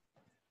joy.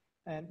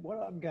 And what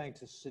I'm going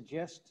to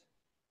suggest,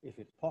 if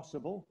it's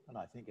possible, and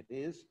I think it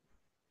is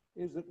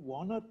that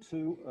one or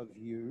two of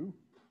you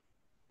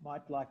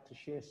might like to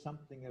share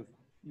something of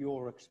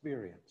your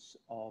experience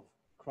of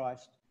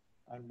Christ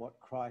and what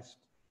Christ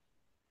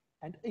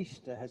and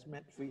Easter has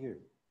meant for you.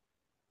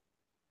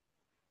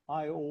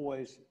 I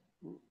always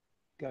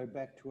go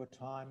back to a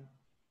time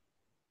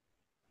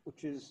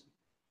which is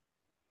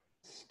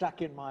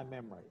stuck in my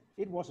memory.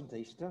 It wasn't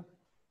Easter,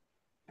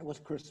 it was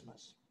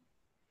Christmas.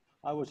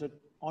 I was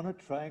on a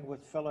train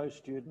with fellow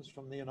students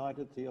from the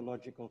United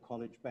Theological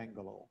College,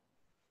 Bangalore.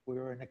 We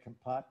were in a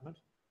compartment,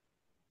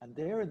 and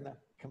there in the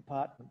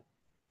compartment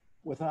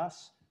with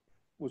us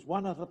was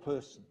one other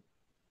person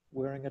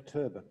wearing a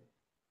turban,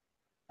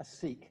 a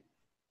Sikh.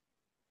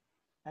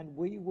 And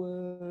we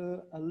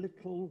were a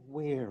little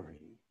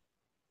wary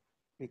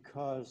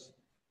because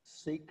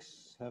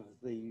Sikhs have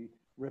the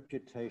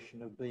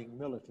reputation of being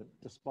militant,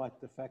 despite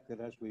the fact that,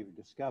 as we've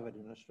discovered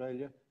in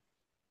Australia,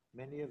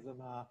 many of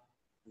them are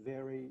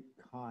very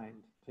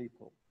kind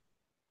people.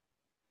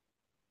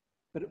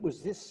 But it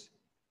was this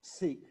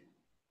Sikh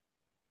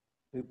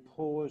who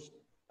paused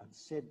and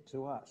said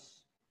to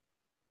us,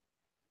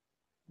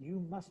 "You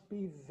must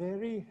be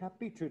very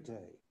happy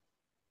today.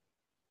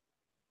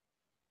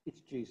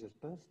 It's Jesus'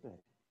 birthday."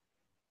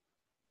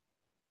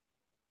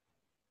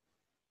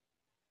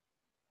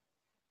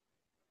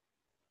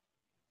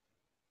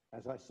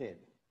 As I said,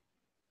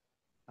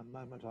 a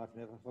moment I've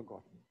never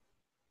forgotten.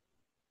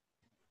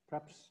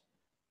 Perhaps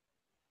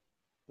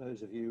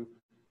those of you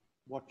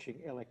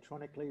watching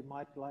electronically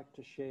might like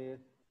to share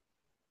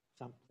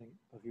something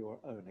of your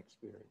own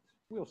experience.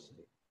 We'll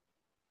see.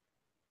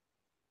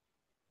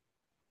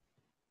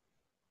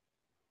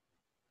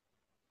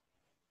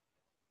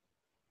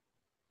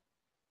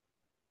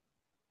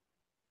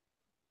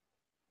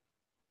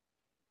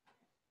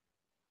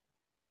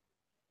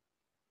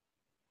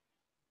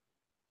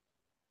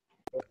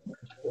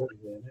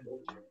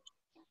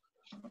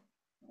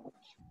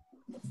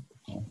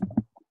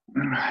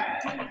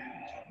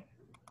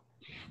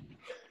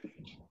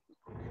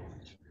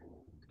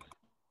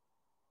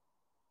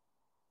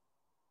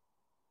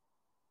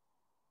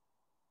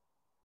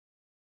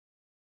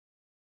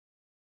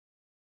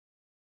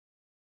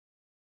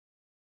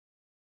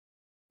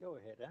 Go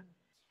ahead, Anne.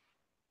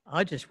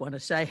 I just want to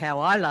say how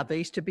I love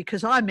Easter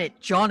because I met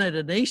John at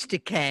an Easter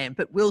camp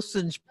at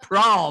Wilson's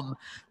prom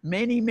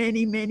many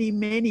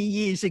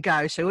years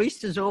ago. So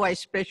Easter's always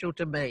special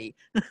to me.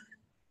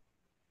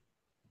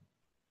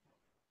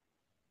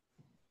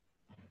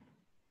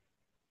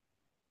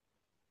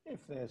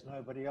 If there's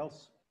nobody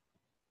else,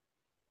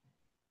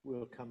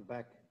 we'll come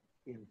back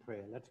in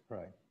prayer. Let's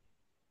pray.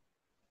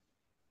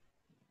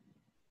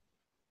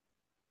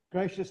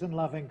 Gracious and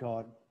loving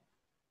God,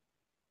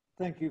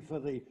 thank you for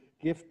the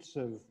gifts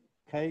of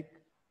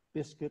cake,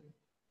 biscuit,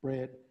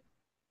 bread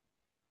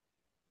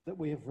that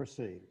we have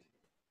received.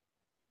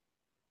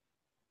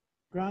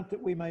 Grant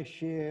that we may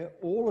share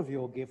all of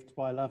your gifts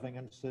by loving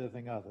and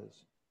serving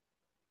others.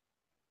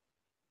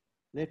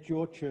 Let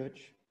your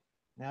church,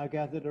 now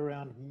gathered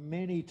around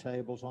many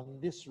tables on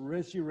this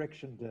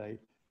Resurrection Day,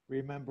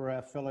 remember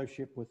our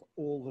fellowship with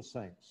all the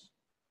saints.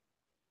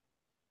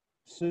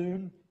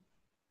 Soon,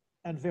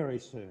 and very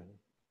soon,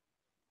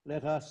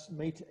 let us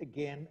meet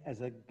again as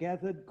a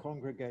gathered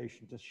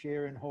congregation to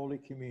share in Holy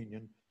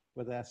Communion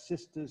with our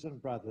sisters and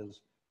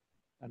brothers,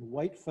 and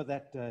wait for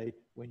that day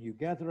when you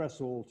gather us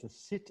all to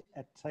sit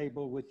at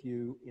table with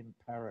you in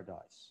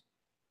paradise.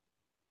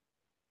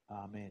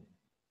 Amen.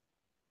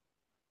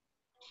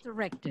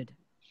 Resurrected.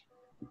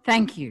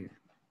 Thank you.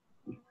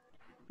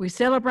 We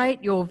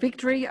celebrate your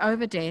victory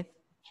over death,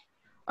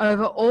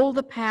 over all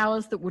the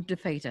powers that would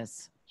defeat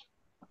us.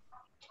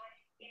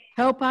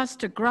 Help us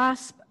to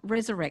grasp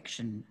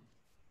resurrection,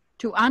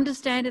 to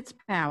understand its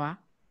power,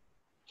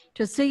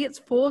 to see its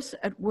force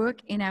at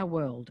work in our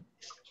world,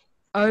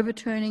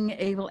 overturning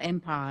evil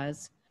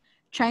empires,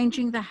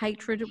 changing the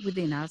hatred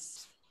within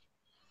us,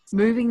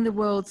 moving the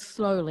world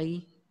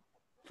slowly,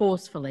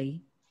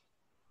 forcefully,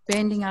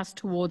 bending us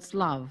towards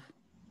love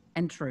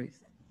and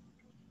truth.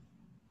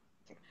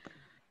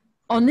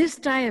 On this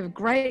day of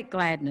great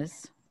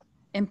gladness,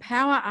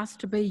 empower us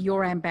to be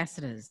your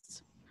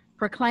ambassadors,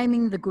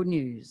 proclaiming the good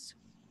news.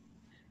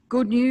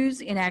 Good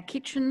news in our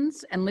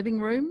kitchens and living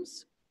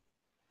rooms,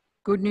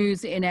 good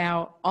news in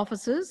our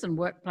offices and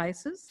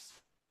workplaces,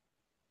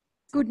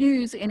 good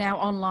news in our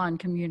online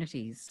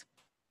communities.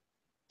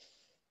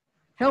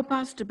 Help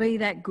us to be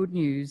that good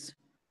news,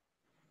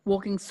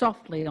 walking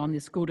softly on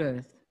this good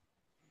earth,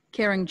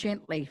 caring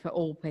gently for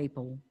all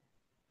people,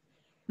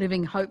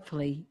 living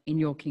hopefully in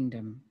your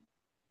kingdom.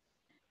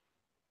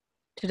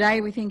 Today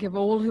we think of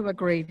all who are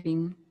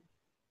grieving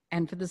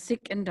and for the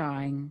sick and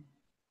dying,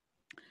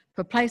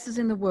 for places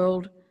in the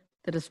world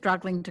that are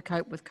struggling to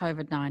cope with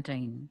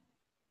COVID-19.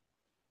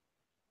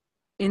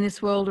 In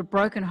this world of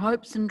broken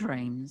hopes and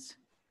dreams,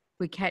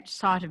 we catch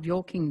sight of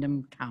your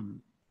kingdom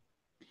come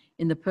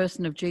in the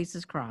person of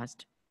Jesus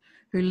Christ,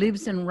 who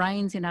lives and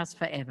reigns in us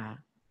forever.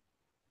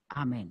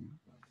 Amen.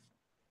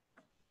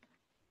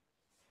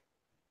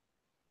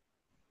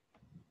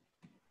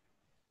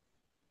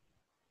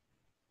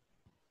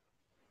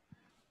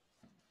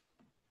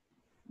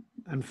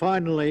 And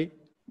finally,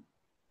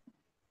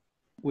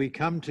 we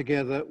come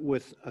together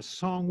with a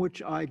song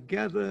which I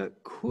gather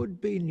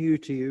could be new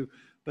to you,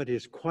 but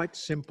is quite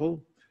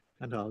simple.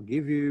 And I'll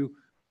give you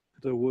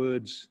the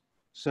words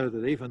so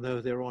that even though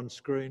they're on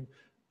screen,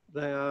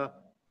 they are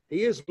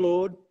He is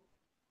Lord.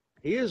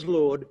 He is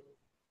Lord.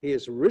 He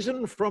is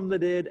risen from the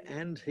dead,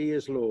 and he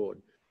is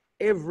Lord.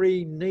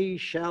 Every knee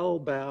shall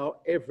bow,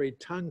 every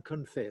tongue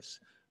confess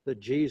that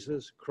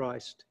Jesus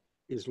Christ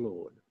is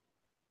Lord.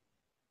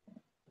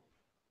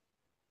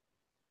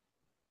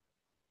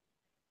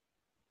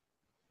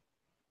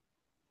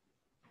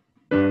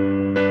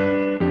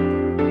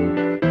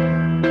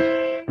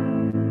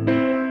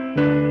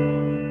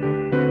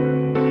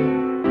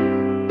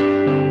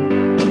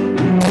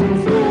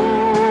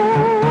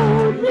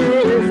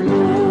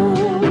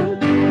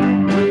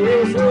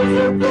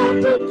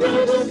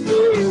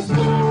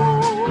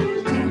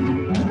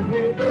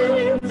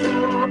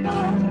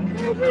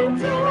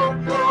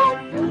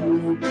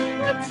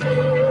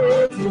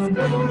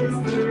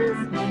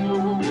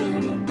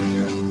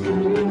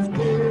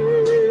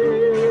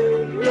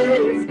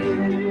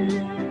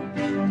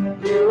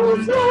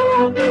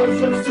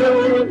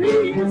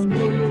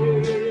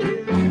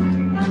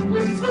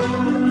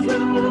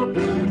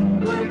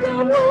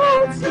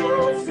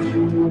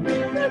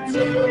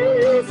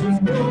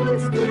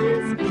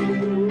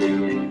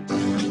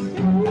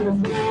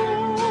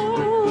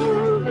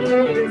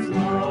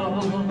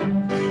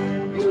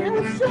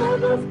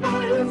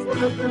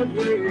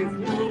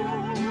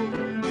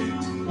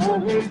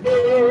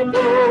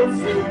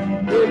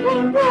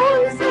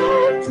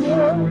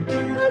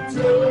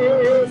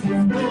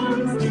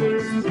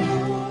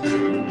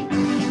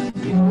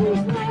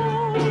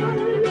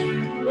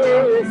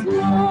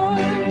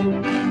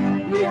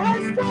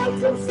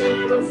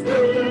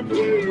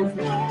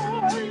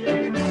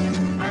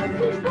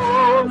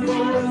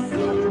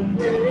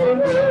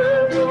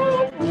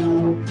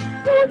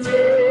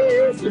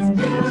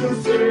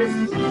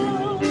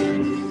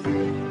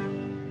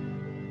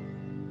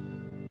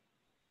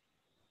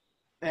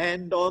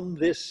 And on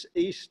this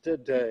Easter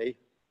day,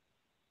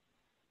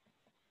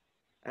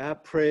 our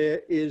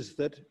prayer is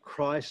that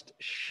Christ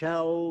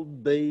shall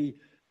be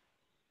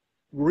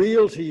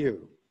real to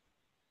you,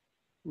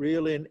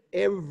 real in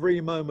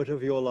every moment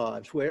of your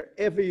lives,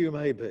 wherever you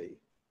may be,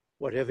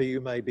 whatever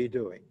you may be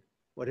doing,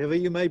 whatever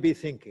you may be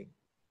thinking.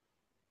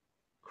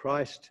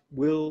 Christ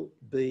will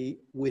be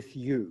with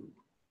you,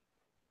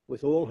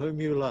 with all whom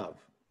you love,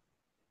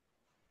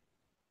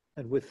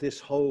 and with this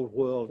whole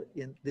world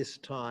in this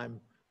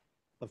time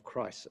of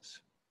crisis.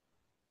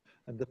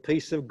 And the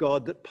peace of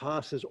God that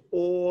passes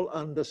all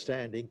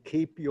understanding,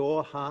 keep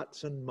your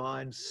hearts and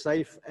minds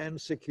safe and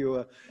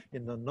secure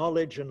in the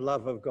knowledge and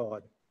love of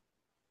God.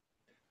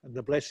 And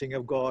the blessing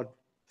of God,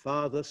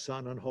 Father,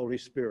 Son, and Holy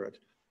Spirit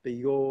be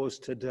yours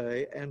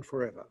today and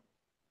forever.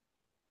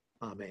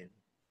 Amen.